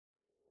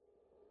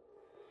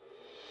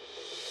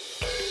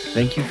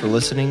Thank you for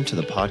listening to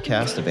the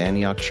podcast of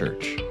Antioch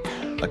Church,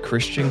 a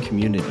Christian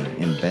community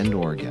in Bend,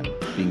 Oregon,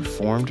 being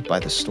formed by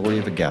the story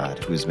of a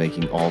God who is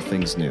making all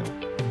things new,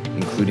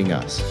 including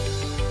us.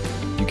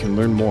 You can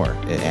learn more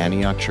at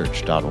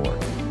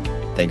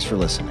antiochchurch.org. Thanks for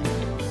listening.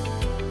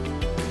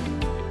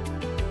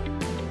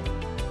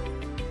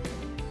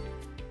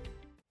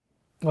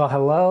 Well,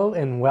 hello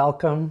and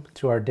welcome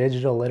to our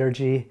digital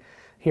liturgy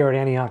here at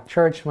Antioch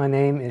Church. My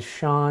name is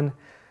Sean,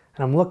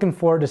 and I'm looking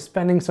forward to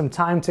spending some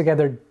time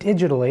together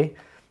digitally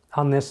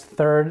on this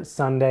third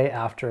Sunday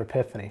after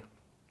Epiphany.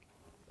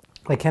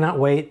 I cannot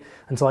wait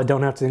until I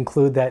don't have to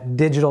include that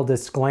digital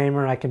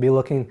disclaimer. I can be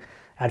looking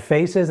at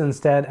faces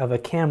instead of a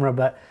camera,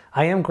 but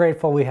I am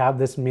grateful we have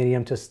this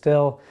medium to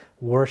still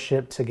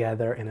worship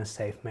together in a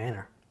safe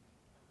manner.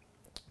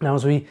 Now,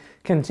 as we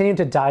continue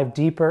to dive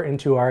deeper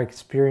into our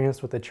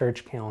experience with the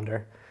church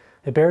calendar,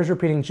 it bears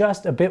repeating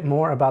just a bit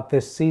more about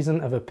this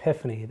season of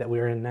Epiphany that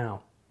we're in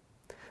now.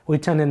 We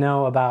tend to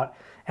know about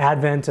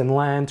Advent and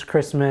Lent,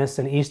 Christmas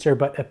and Easter,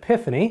 but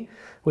Epiphany,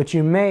 which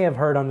you may have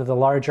heard under the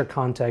larger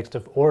context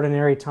of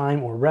ordinary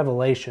time or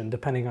revelation,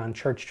 depending on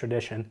church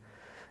tradition,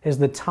 is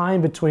the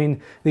time between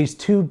these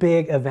two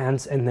big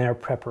events and their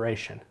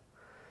preparation.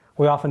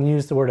 We often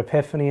use the word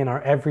Epiphany in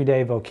our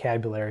everyday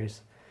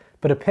vocabularies,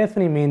 but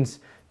Epiphany means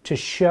to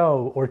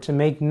show or to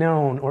make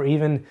known or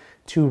even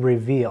to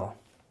reveal.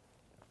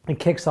 It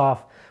kicks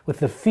off with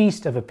the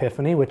Feast of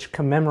Epiphany, which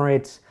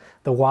commemorates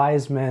the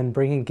wise men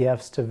bringing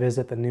gifts to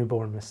visit the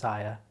newborn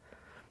Messiah.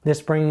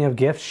 This bringing of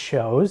gifts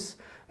shows,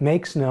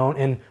 makes known,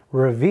 and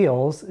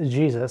reveals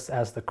Jesus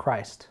as the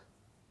Christ.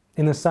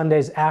 In the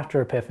Sundays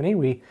after Epiphany,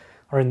 we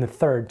are in the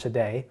third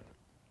today,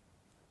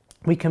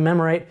 we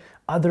commemorate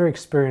other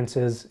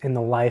experiences in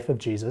the life of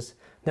Jesus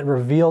that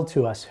reveal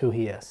to us who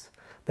he is,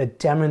 that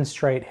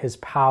demonstrate his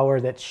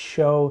power, that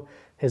show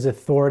his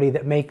authority,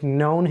 that make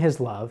known his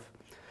love.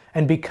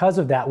 And because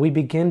of that, we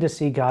begin to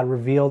see God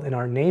revealed in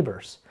our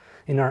neighbors,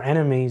 in our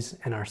enemies,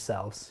 and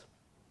ourselves.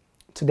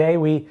 Today,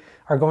 we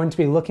are going to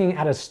be looking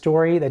at a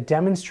story that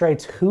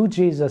demonstrates who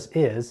Jesus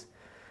is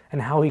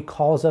and how he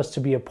calls us to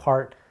be a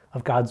part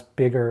of God's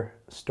bigger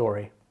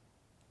story.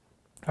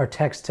 Our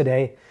text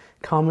today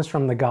comes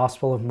from the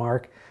Gospel of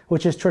Mark,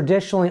 which is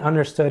traditionally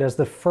understood as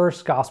the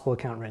first gospel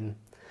account written.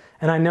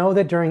 And I know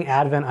that during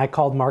Advent, I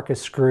called Mark a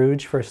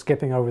Scrooge for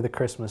skipping over the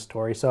Christmas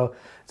story. So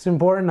it's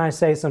important I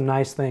say some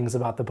nice things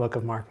about the book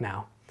of Mark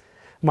now.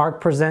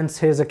 Mark presents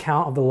his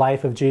account of the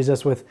life of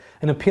Jesus with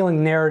an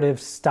appealing narrative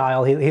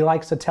style. He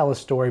likes to tell a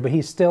story, but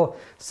he's still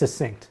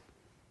succinct.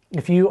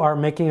 If you are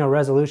making a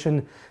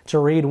resolution to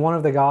read one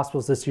of the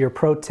Gospels this year,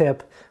 pro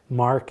tip,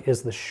 Mark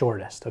is the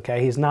shortest,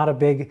 okay? He's not a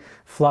big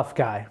fluff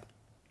guy.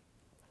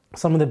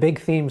 Some of the big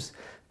themes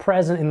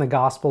present in the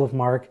Gospel of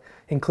Mark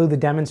include the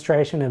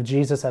demonstration of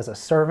Jesus as a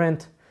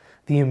servant,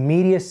 the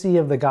immediacy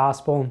of the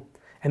gospel,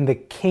 and the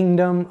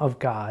kingdom of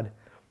God,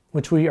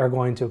 which we are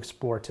going to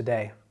explore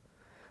today.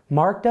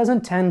 Mark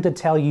doesn't tend to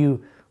tell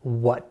you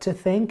what to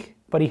think,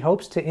 but he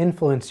hopes to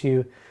influence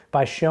you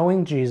by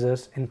showing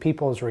Jesus and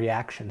people's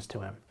reactions to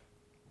him.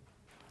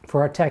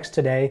 For our text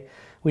today,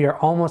 we are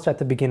almost at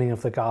the beginning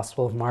of the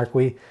Gospel of Mark.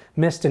 We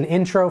missed an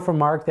intro from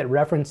Mark that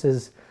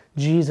references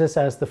Jesus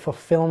as the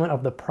fulfillment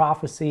of the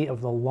prophecy of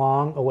the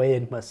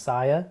long-awaited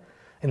Messiah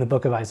in the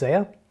book of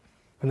Isaiah,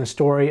 and the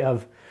story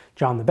of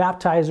John the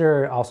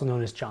Baptizer, also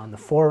known as John the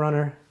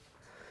Forerunner.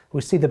 We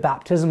see the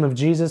baptism of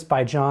Jesus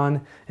by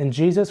John and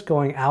Jesus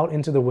going out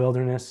into the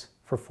wilderness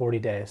for 40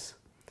 days.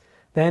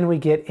 Then we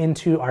get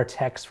into our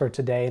text for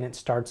today, and it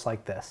starts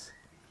like this.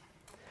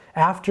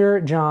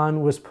 After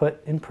John was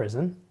put in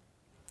prison,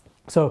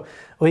 so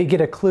we get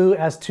a clue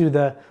as to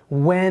the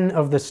when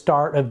of the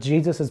start of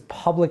Jesus'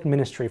 public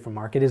ministry from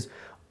Mark. It is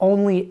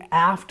only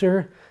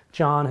after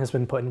John has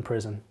been put in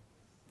prison.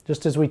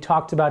 Just as we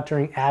talked about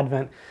during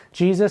Advent,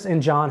 Jesus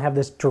and John have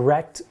this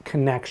direct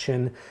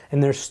connection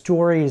and their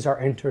stories are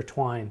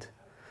intertwined.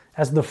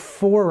 As the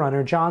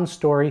forerunner, John's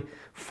story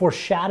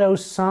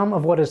foreshadows some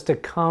of what is to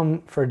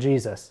come for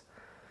Jesus.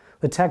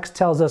 The text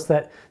tells us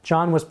that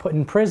John was put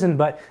in prison,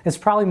 but it's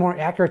probably more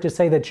accurate to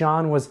say that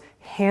John was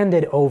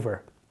handed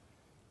over,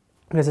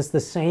 because it's the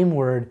same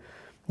word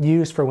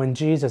used for when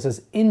Jesus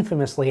is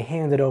infamously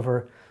handed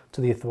over to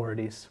the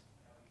authorities.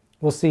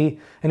 We'll see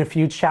in a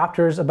few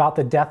chapters about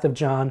the death of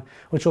John,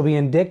 which will be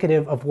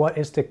indicative of what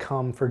is to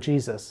come for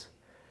Jesus.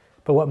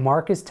 But what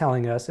Mark is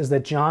telling us is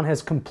that John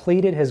has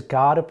completed his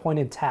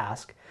God-appointed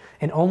task,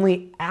 and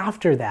only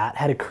after that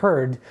had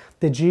occurred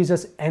did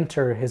Jesus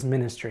enter his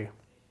ministry.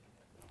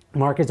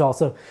 Mark is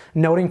also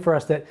noting for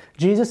us that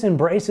Jesus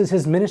embraces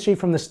his ministry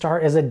from the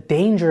start as a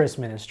dangerous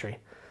ministry,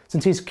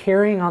 since he's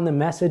carrying on the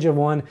message of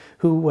one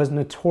who was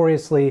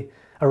notoriously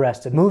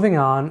arrested. Moving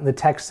on, the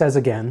text says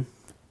again,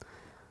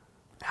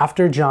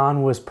 after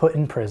John was put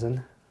in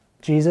prison,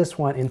 Jesus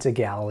went into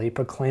Galilee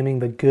proclaiming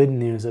the good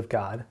news of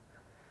God.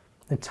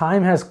 The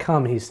time has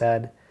come, he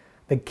said.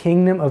 The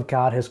kingdom of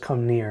God has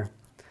come near.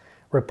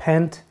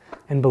 Repent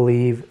and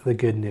believe the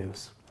good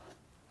news.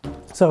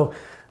 So,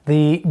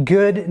 the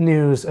good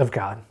news of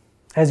God.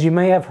 As you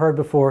may have heard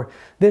before,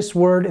 this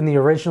word in the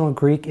original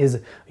Greek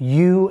is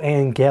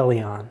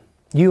euangelion.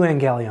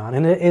 Euangelion,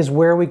 and it is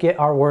where we get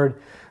our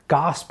word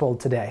gospel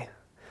today.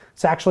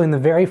 It's actually in the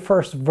very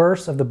first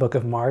verse of the book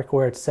of Mark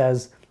where it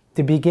says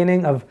the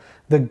beginning of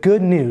the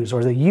good news,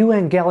 or the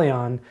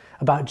euangelion,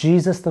 about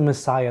Jesus the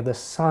Messiah, the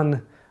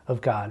Son of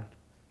God.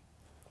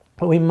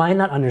 What we might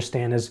not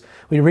understand as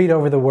we read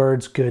over the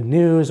words good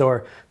news,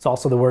 or it's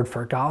also the word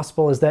for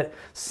gospel, is that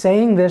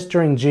saying this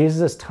during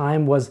Jesus'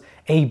 time was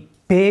a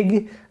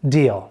big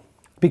deal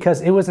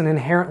because it was an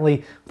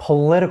inherently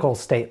political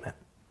statement.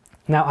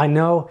 Now, I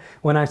know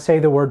when I say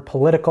the word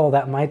political,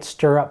 that might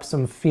stir up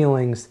some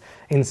feelings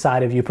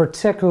inside of you,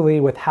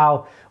 particularly with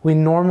how we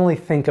normally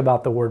think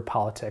about the word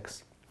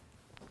politics.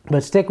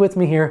 But stick with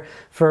me here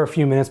for a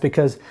few minutes,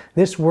 because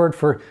this word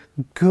for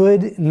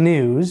good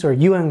news, or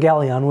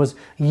euangelion, was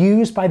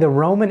used by the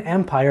Roman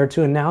Empire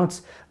to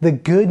announce the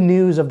good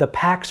news of the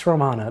Pax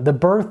Romana, the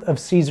birth of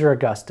Caesar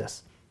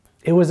Augustus.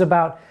 It was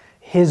about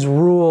his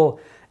rule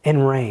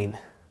and reign.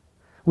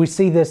 We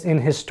see this in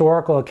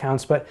historical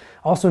accounts, but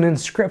also an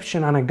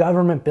inscription on a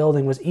government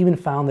building was even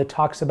found that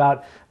talks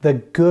about the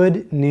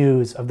good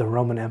news of the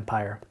Roman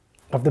Empire,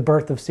 of the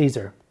birth of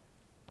Caesar.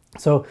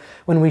 So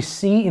when we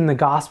see in the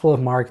Gospel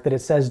of Mark that it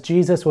says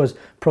Jesus was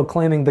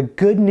proclaiming the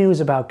good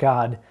news about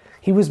God,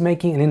 he was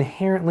making an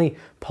inherently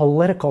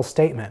political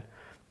statement.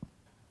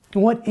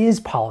 What is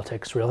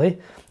politics, really?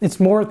 It's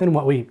more than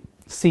what we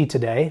see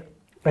today.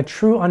 A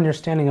true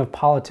understanding of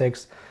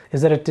politics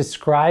is that it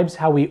describes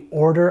how we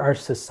order our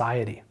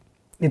society.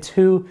 It's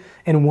who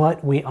and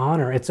what we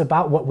honor. It's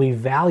about what we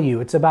value.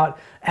 It's about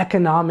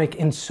economic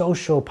and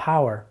social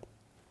power.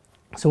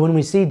 So when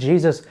we see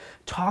Jesus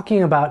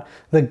talking about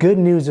the good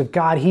news of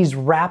God, he's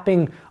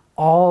wrapping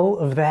all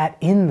of that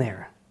in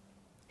there.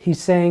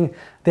 He's saying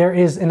there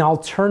is an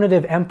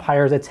alternative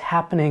empire that's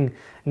happening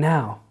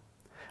now.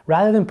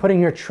 Rather than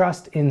putting your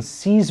trust in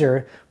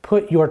Caesar,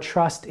 put your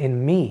trust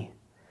in me.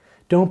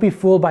 Don't be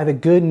fooled by the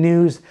good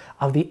news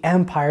of the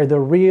empire. The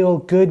real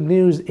good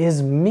news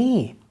is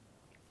me.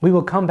 We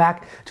will come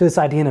back to this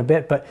idea in a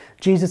bit, but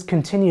Jesus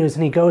continues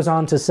and he goes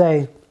on to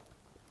say,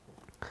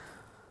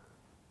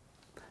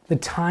 the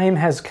time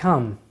has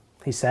come,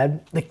 he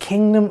said. The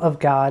kingdom of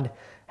God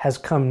has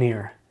come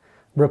near.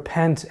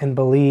 Repent and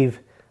believe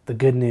the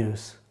good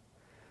news.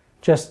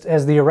 Just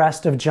as the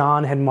arrest of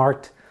John had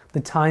marked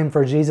the time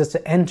for Jesus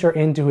to enter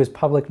into his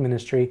public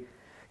ministry,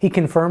 he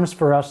confirms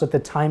for us that the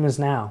time is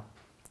now.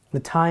 The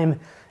time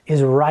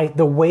is right.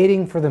 The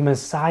waiting for the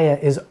Messiah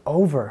is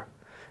over.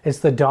 It's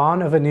the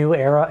dawn of a new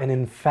era and,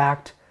 in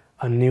fact,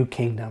 a new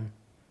kingdom.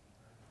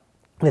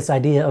 This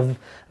idea of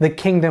the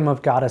kingdom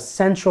of God, a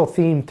central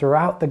theme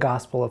throughout the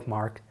Gospel of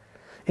Mark,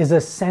 is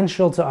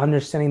essential to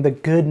understanding the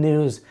good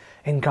news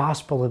and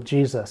gospel of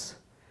Jesus.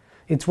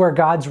 It's where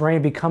God's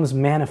reign becomes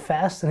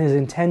manifest and his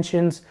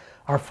intentions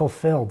are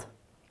fulfilled.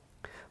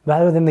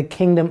 Rather than the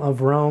kingdom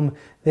of Rome,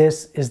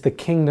 this is the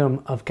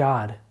kingdom of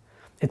God.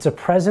 It's a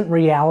present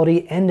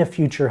reality and a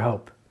future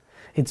hope.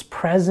 It's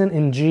present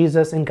in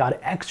Jesus and God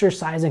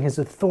exercising his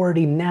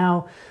authority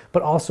now,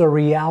 but also a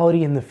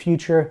reality in the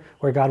future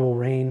where God will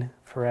reign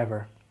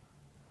forever.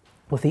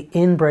 With the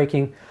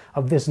inbreaking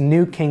of this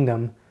new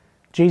kingdom,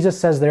 Jesus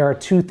says there are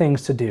two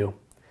things to do: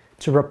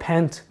 to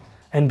repent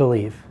and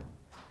believe.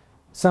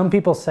 Some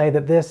people say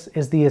that this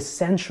is the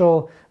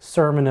essential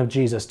sermon of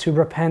Jesus, to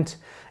repent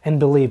and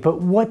believe. But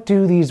what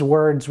do these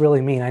words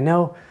really mean? I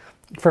know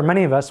for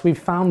many of us, we've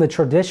found the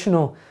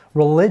traditional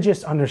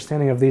religious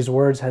understanding of these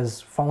words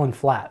has fallen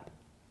flat.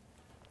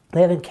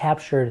 They haven't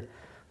captured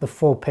the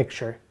full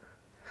picture.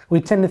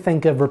 We tend to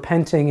think of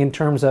repenting in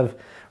terms of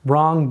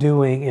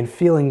wrongdoing and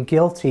feeling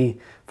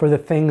guilty for the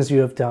things you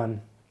have done.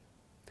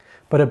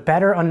 But a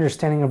better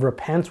understanding of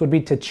repentance would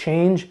be to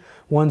change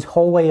one's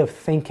whole way of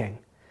thinking,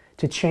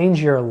 to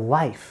change your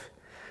life,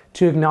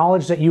 to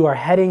acknowledge that you are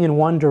heading in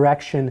one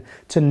direction,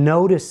 to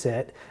notice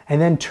it, and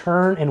then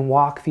turn and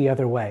walk the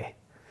other way.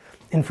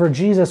 And for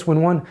Jesus,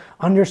 when one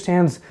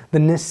understands the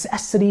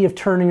necessity of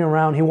turning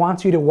around, he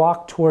wants you to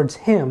walk towards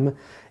him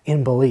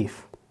in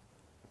belief.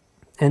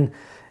 And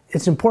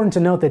it's important to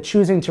note that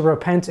choosing to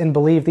repent and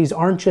believe, these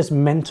aren't just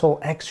mental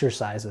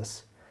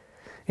exercises.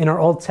 In our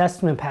Old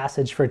Testament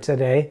passage for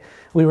today,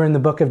 we were in the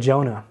book of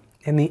Jonah,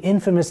 and the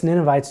infamous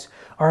Ninevites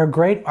are a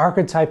great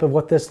archetype of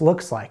what this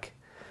looks like.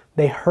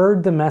 They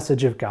heard the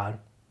message of God.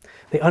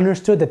 They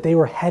understood that they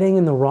were heading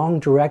in the wrong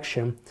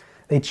direction.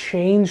 They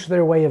changed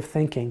their way of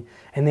thinking,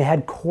 and they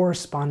had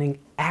corresponding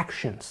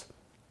actions.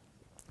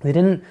 They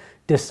didn't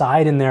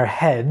decide in their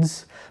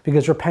heads,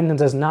 because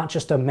repentance is not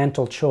just a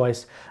mental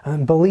choice.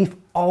 Belief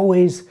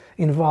always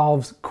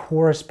involves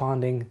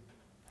corresponding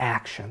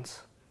actions.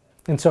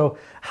 And so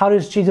how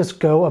does Jesus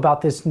go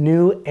about this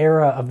new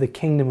era of the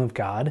kingdom of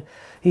God?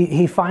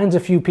 He finds a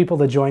few people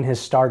to join his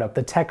startup.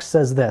 The text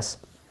says this: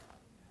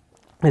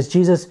 as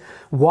Jesus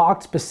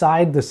walked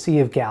beside the Sea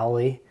of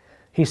Galilee,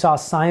 he saw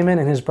Simon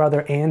and his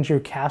brother Andrew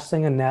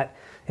casting a net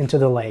into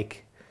the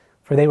lake,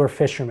 for they were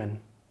fishermen.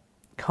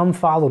 "Come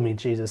follow me,"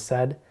 Jesus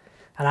said,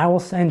 "and I will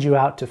send you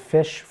out to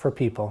fish for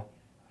people."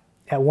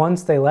 At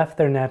once they left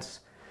their nets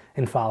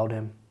and followed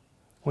him.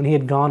 When he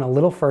had gone a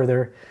little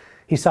further,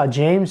 he saw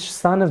James,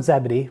 son of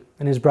Zebedee,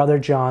 and his brother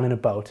John in a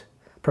boat,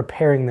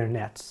 preparing their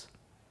nets.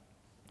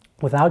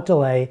 Without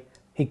delay,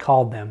 he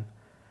called them,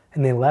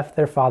 and they left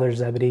their father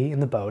Zebedee in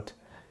the boat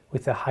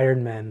with the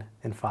hired men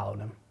and followed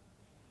him.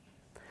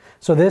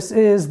 So this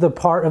is the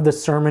part of the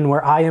sermon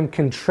where I am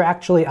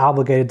contractually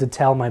obligated to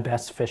tell my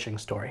best fishing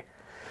story.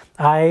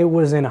 I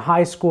was in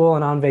high school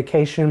and on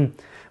vacation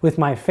with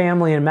my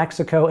family in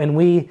Mexico, and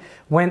we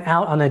went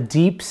out on a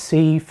deep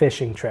sea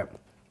fishing trip.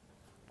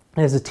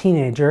 As a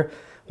teenager,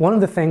 one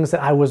of the things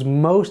that I was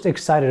most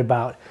excited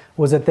about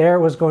was that there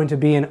was going to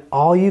be an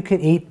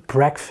all-you-can-eat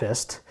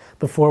breakfast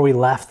before we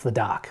left the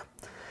dock.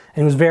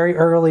 And it was very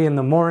early in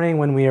the morning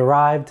when we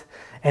arrived,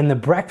 and the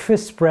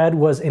breakfast spread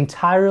was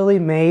entirely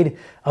made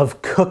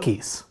of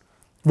cookies,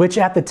 which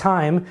at the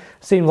time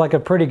seemed like a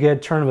pretty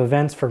good turn of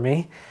events for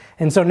me.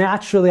 And so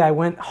naturally, I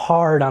went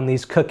hard on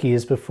these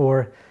cookies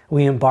before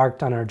we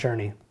embarked on our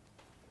journey.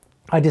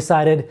 I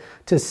decided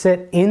to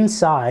sit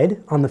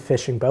inside on the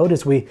fishing boat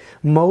as we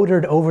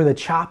motored over the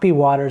choppy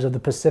waters of the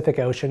Pacific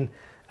Ocean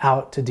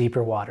out to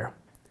deeper water.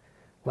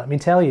 Let me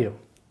tell you,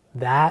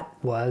 that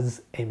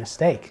was a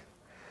mistake.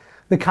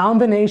 The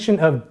combination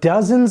of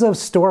dozens of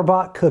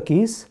store-bought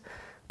cookies,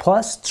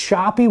 plus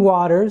choppy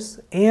waters,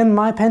 and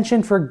my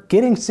penchant for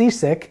getting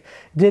seasick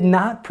did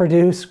not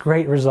produce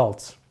great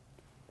results.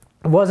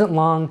 It wasn't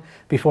long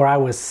before I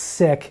was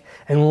sick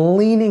and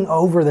leaning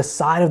over the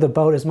side of the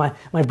boat as my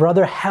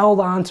brother held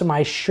onto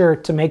my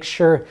shirt to make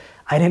sure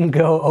I didn't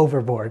go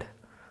overboard.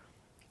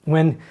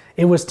 When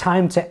it was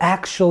time to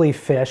actually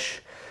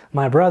fish,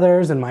 my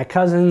brothers and my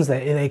cousins,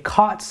 they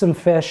caught some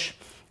fish,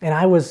 and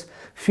I was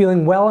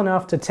feeling well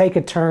enough to take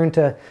a turn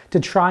to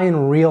try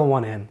and reel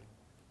one in.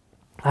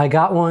 I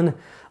got one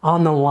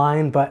on the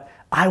line, but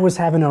I was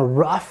having a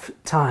rough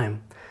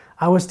time.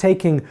 I was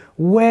taking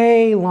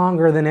way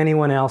longer than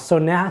anyone else, so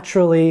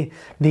naturally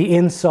the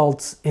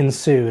insults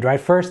ensued,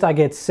 right? First I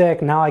get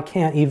sick, now I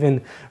can't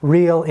even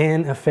reel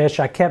in a fish.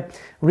 I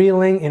kept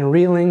reeling,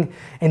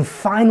 and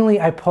finally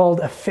I pulled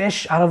a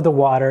fish out of the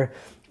water,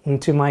 and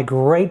to my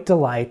great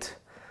delight,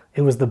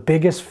 it was the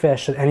biggest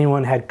fish that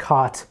anyone had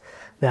caught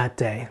that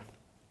day.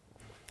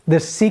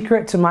 The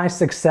secret to my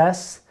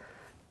success: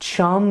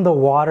 chum the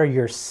water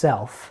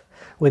yourself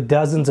with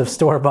dozens of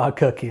store-bought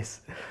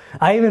cookies.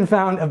 I even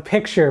found a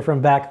picture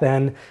from back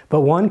then,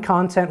 but one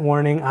content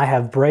warning: I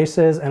have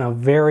braces and a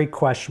very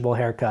questionable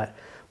haircut,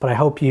 but I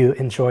hope you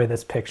enjoy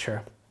this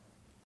picture.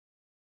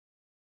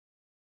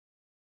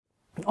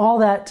 All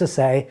that to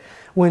say,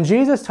 when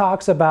Jesus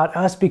talks about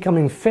us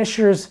becoming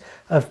fishers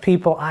of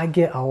people, I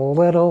get a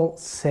little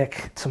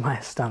sick to my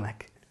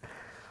stomach.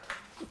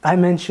 I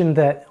mentioned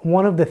that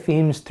one of the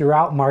themes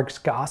throughout Mark's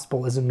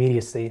gospel is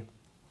immediacy.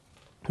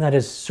 That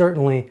is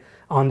certainly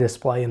on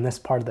display in this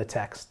part of the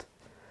text.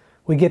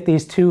 We get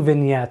these two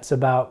vignettes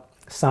about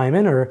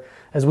Simon, or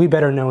as we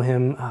better know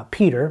him,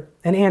 Peter,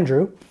 and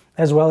Andrew,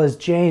 as well as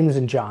James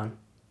and John.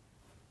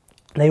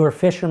 They were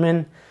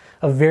fishermen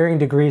of varying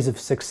degrees of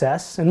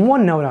success. And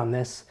one note on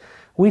this: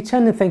 we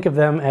tend to think of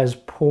them as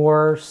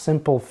poor,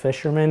 simple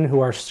fishermen who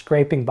are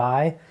scraping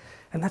by,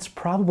 and that's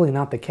probably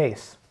not the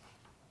case.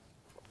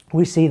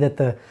 We see that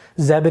the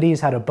Zebedees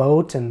had a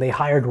boat and they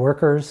hired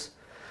workers.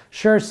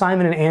 Sure,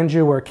 Simon and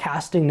Andrew were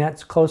casting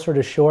nets closer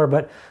to shore,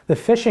 but the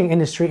fishing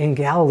industry in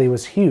Galilee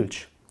was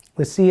huge.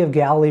 The Sea of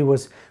Galilee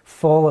was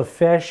full of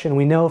fish, and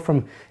we know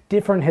from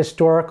different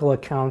historical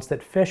accounts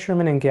that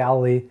fishermen in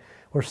Galilee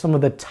were some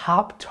of the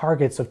top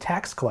targets of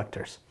tax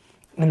collectors.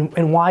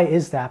 And why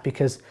is that?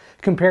 Because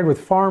compared with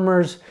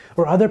farmers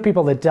or other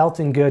people that dealt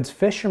in goods,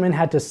 fishermen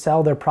had to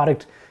sell their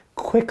product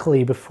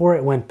quickly before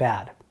it went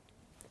bad,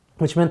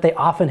 which meant they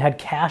often had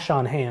cash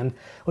on hand,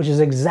 which is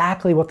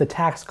exactly what the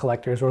tax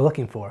collectors were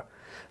looking for.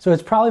 So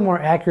it's probably more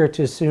accurate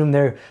to assume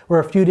there were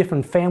a few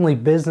different family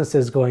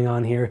businesses going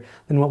on here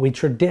than what we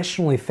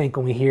traditionally think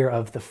when we hear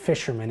of the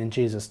fishermen in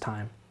Jesus'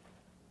 time.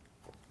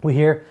 We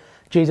hear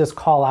Jesus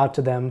call out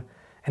to them,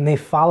 and they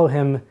follow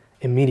him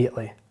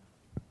immediately.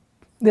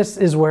 This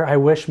is where I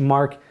wish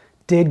Mark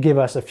did give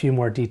us a few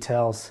more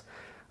details,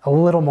 a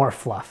little more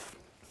fluff.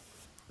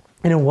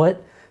 And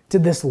what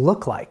did this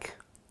look like?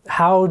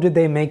 How did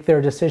they make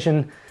their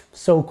decision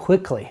so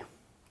quickly?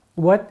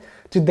 What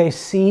did they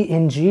see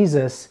in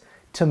Jesus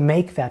to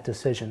make that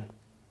decision?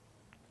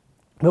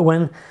 But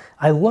when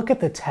I look at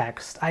the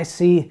text, I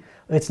see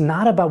it's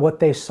not about what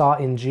they saw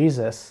in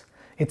Jesus,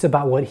 it's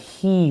about what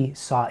he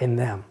saw in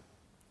them.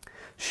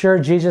 Sure,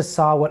 Jesus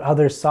saw what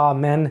others saw: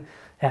 men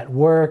at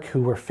work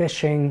who were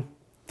fishing,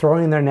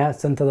 throwing their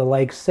nets into the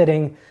lake,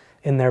 sitting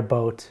in their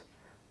boat.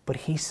 But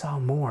he saw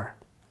more.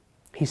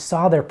 He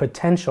saw their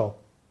potential.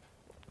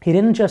 He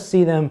didn't just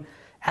see them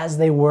as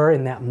they were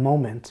in that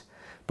moment,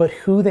 but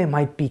who they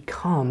might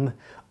become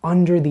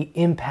under the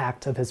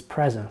impact of his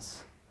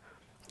presence.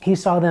 He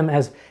saw them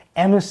as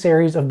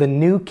emissaries of the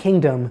new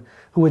kingdom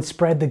who would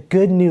spread the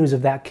good news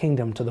of that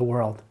kingdom to the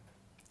world.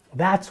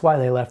 That's why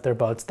they left their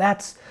boats.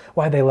 That's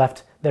why they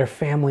left their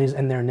families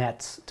and their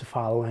nets to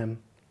follow him.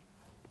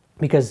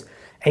 Because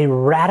a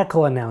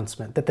radical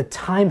announcement that the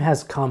time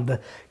has come,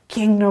 the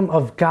kingdom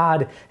of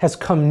God has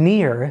come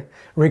near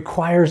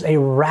requires a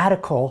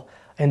radical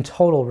and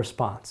total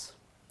response.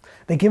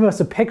 They give us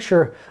a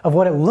picture of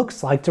what it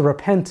looks like to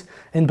repent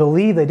and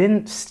believe. They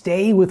didn't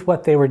stay with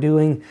what they were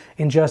doing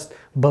and just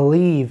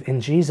believe in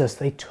Jesus.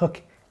 They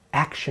took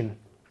action.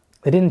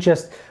 They didn't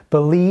just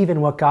believe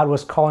in what God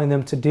was calling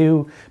them to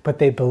do, but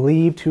they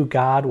believed who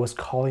God was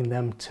calling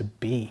them to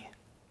be.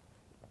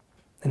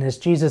 And as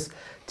Jesus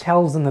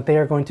tells them that they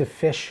are going to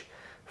fish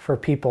for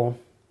people,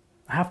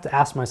 I have to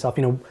ask myself,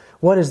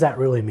 what does that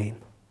really mean?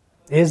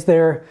 Is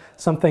there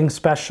something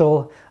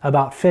special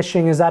about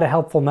fishing? Is that a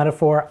helpful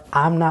metaphor?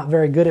 I'm not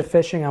very good at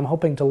fishing. I'm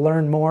hoping to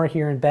learn more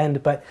here in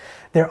Bend, but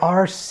there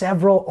are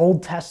several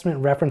Old Testament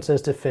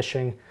references to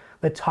fishing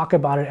that talk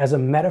about it as a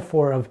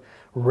metaphor of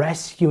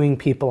rescuing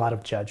people out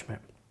of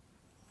judgment.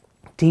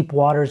 Deep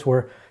waters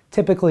were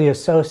typically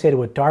associated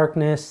with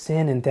darkness,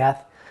 sin, and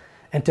death,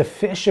 and to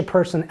fish a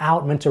person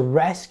out meant to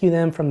rescue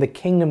them from the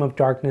kingdom of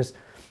darkness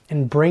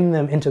and bring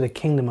them into the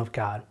kingdom of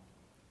God,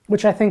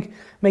 which I think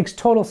makes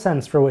total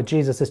sense for what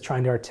Jesus is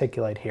trying to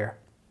articulate here.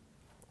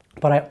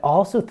 But I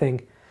also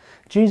think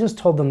Jesus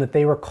told them that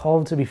they were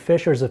called to be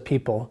fishers of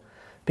people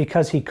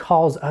because he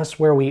calls us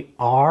where we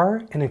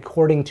are and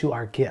according to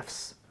our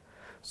gifts.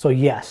 So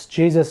yes,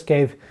 Jesus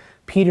gave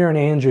Peter and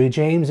Andrew,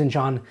 James and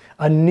John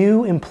a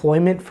new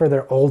employment for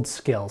their old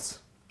skills.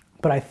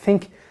 But I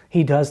think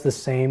he does the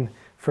same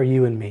for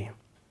you and me.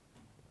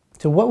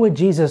 So what would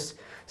Jesus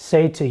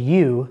say to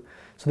you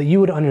so that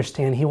you would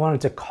understand he wanted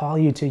to call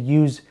you to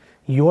use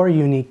your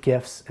unique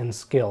gifts and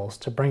skills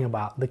to bring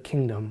about the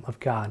kingdom of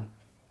God?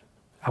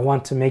 I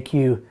want to make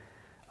you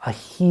a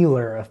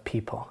healer of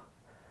people.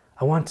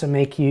 I want to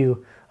make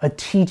you a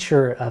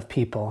teacher of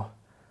people.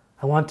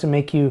 I want to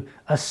make you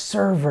a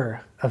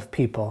server of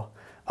people,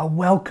 a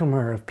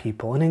welcomer of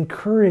people, an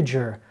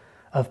encourager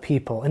of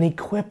people, an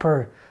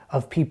equipper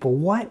of people.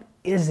 What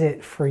is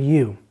it for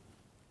you?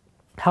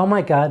 How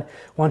might God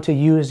want to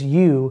use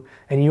you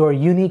and your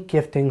unique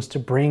giftings to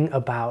bring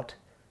about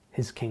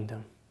his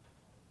kingdom?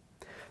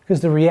 Because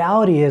the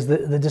reality is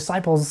that the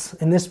disciples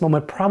in this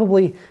moment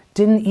probably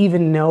didn't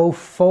even know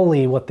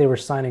fully what they were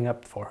signing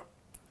up for.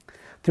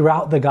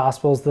 Throughout the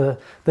Gospels, the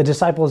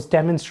disciples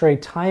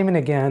demonstrate time and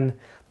again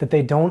that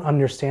they don't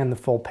understand the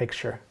full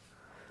picture.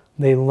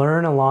 They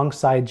learn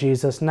alongside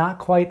Jesus, not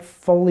quite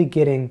fully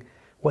getting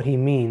what he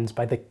means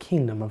by the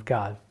kingdom of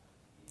God,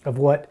 of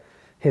what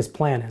his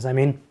plan is.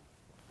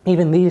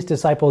 Even these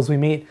disciples we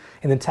meet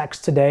in the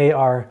text today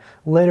are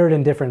littered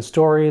in different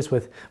stories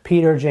with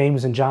Peter,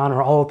 James, and John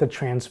are all at the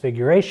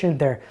Transfiguration.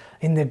 They're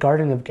in the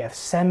Garden of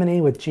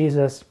Gethsemane with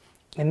Jesus,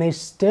 and they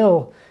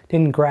still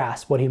didn't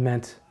grasp what he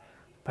meant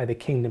by the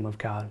kingdom of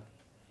God.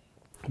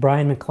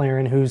 Brian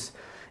McLaren, who's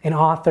an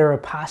author, a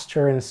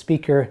pastor, and a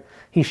speaker,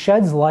 he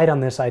sheds light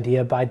on this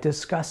idea by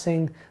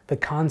discussing the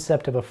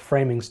concept of a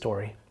framing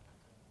story.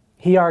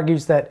 He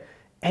argues that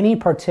any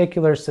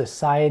particular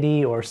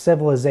society or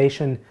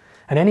civilization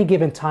at any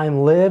given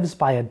time lives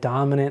by a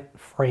dominant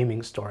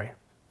framing story.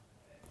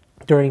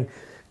 During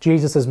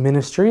Jesus'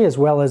 ministry, as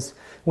well as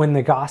when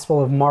the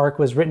Gospel of Mark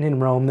was written in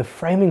Rome, the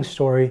framing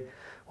story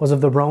was of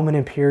the Roman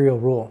imperial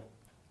rule.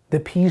 The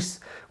peace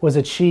was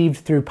achieved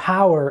through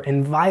power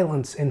and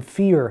violence and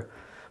fear,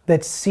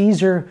 that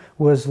Caesar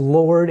was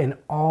Lord and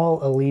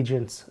all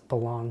allegiance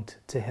belonged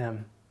to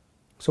him.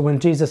 So when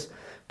Jesus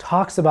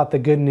talks about the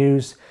good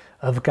news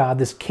of God,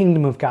 this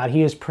kingdom of God,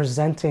 he is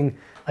presenting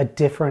a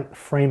different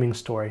framing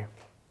story.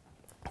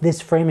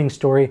 This framing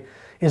story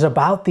is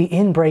about the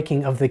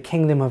inbreaking of the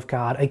kingdom of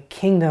God, a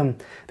kingdom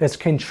that's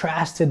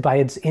contrasted by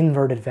its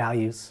inverted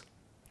values.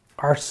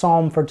 Our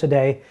psalm for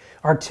today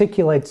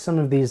articulates some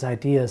of these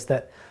ideas,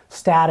 that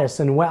status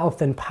and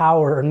wealth and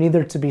power are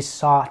neither to be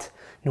sought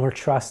nor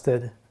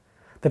trusted,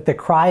 that the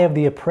cry of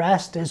the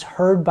oppressed is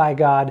heard by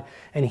God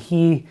and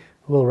he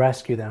will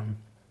rescue them.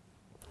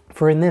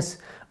 For in this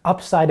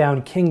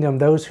upside-down kingdom,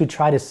 those who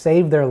try to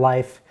save their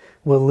life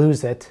will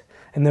lose it,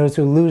 and those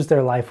who lose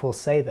their life will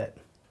save it.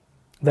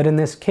 That in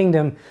this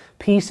kingdom,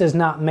 peace is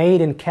not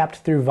made and kept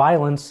through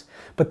violence,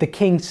 but the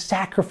king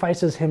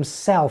sacrifices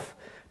himself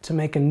to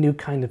make a new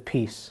kind of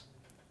peace.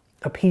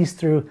 A peace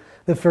through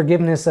the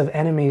forgiveness of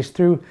enemies,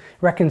 through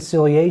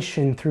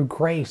reconciliation, through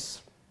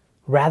grace,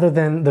 rather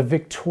than the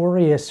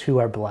victorious who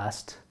are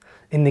blessed.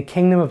 In the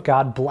kingdom of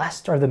God,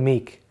 blessed are the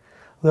meek,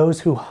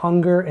 those who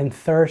hunger and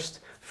thirst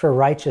for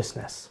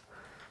righteousness,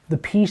 the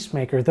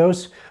peacemaker,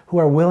 those who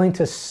are willing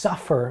to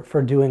suffer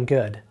for doing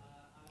good.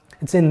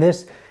 It's in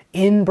this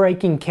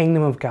inbreaking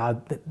kingdom of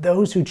God that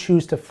those who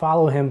choose to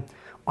follow him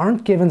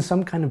aren't given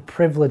some kind of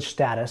privileged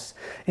status.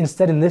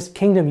 Instead, in this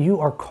kingdom, you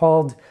are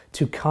called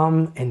to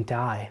come and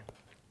die.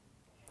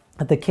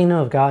 That the kingdom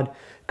of God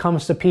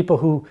comes to people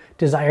who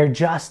desire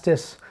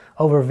justice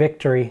over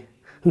victory,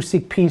 who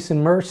seek peace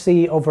and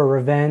mercy over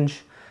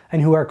revenge,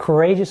 and who are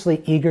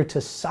courageously eager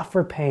to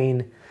suffer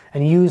pain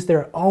and use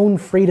their own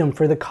freedom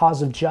for the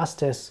cause of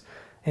justice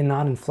and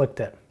not inflict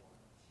it.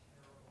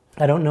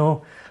 I don't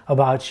know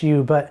about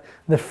you, but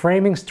the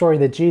framing story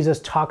that Jesus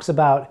talks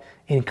about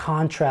in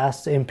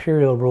contrast to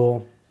imperial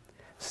rule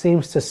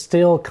seems to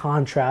still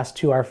contrast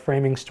to our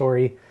framing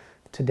story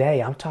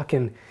today. I'm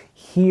talking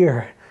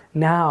here,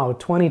 now,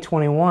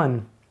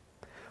 2021.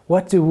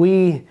 What do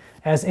we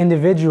as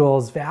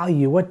individuals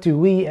value? What do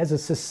we as a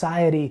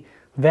society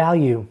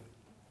value?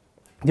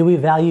 Do we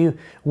value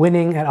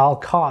winning at all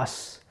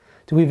costs?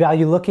 Do we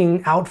value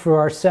looking out for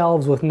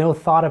ourselves with no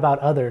thought about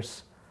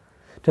others?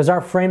 Does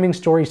our framing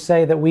story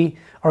say that we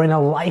are in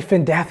a life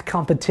and death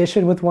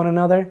competition with one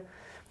another?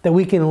 That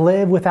we can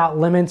live without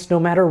limits no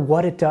matter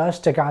what it does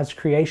to God's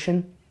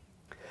creation?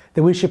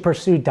 That we should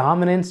pursue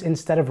dominance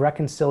instead of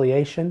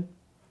reconciliation?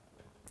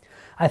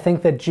 I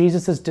think that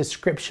Jesus'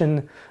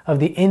 description of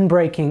the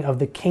inbreaking of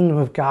the kingdom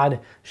of God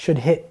should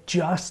hit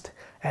just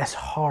as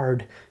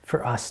hard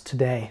for us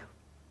today.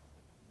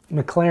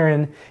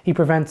 Maclaren, he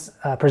presents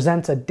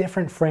a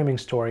different framing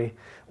story,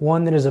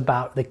 one that is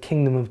about the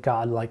kingdom of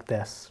God like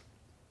this.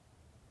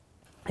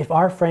 If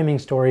our framing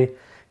story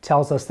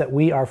tells us that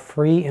we are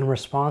free and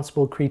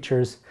responsible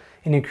creatures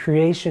in a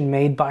creation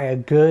made by a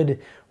good,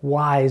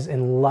 wise,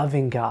 and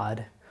loving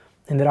God,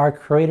 and that our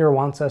Creator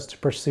wants us to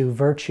pursue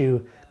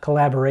virtue,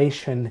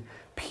 collaboration,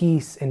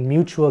 peace, and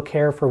mutual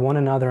care for one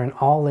another and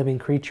all living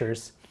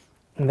creatures,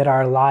 and that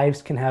our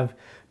lives can have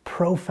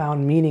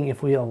profound meaning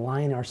if we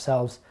align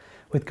ourselves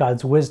with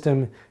God's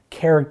wisdom,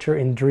 character,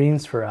 and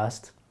dreams for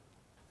us,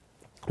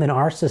 then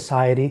our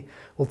society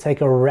will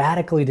take a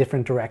radically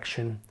different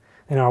direction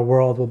and our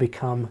world will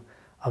become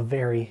a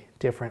very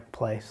different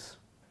place.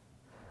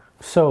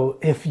 So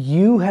if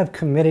you have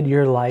committed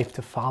your life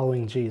to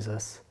following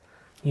Jesus,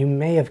 you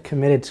may have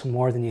committed to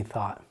more than you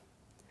thought.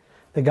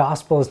 The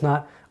gospel is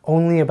not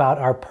only about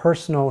our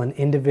personal and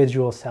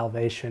individual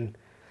salvation.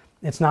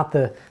 It's not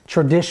the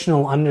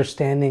traditional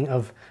understanding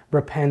of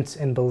repent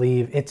and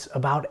believe. It's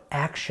about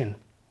action.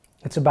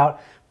 It's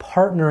about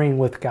partnering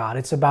with God.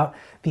 It's about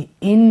the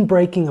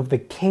inbreaking of the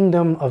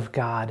kingdom of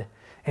God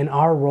and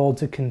our role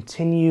to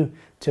continue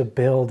to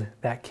build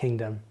that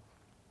kingdom.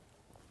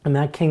 And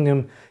that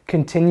kingdom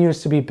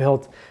continues to be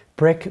built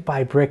brick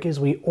by brick as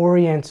we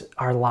orient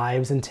our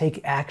lives and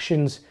take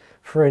actions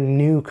for a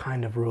new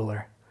kind of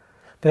ruler.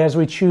 That as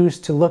we choose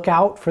to look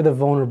out for the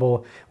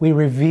vulnerable, we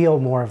reveal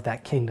more of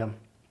that kingdom.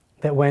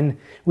 That when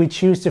we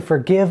choose to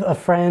forgive a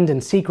friend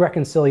and seek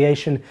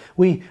reconciliation,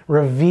 we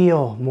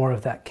reveal more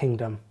of that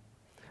kingdom.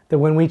 That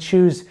when we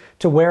choose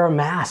to wear a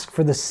mask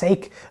for the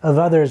sake of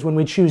others, when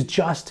we choose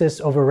justice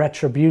over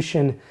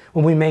retribution,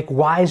 when we make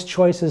wise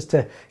choices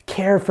to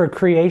care for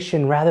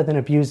creation rather than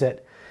abuse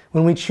it,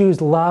 when we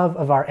choose love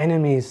of our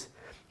enemies,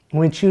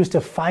 when we choose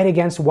to fight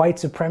against white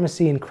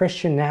supremacy and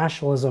Christian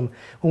nationalism,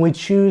 when we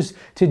choose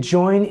to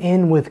join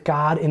in with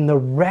God in the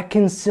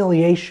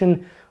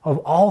reconciliation of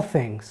all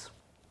things,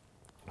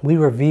 we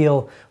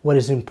reveal what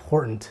is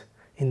important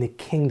in the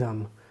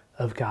kingdom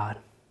of God.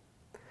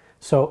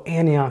 So,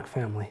 Antioch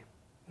family,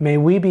 may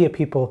we be a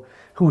people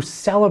who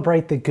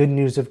celebrate the good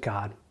news of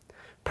God,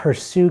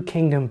 pursue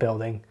kingdom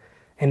building,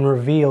 and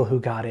reveal who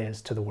God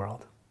is to the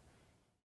world.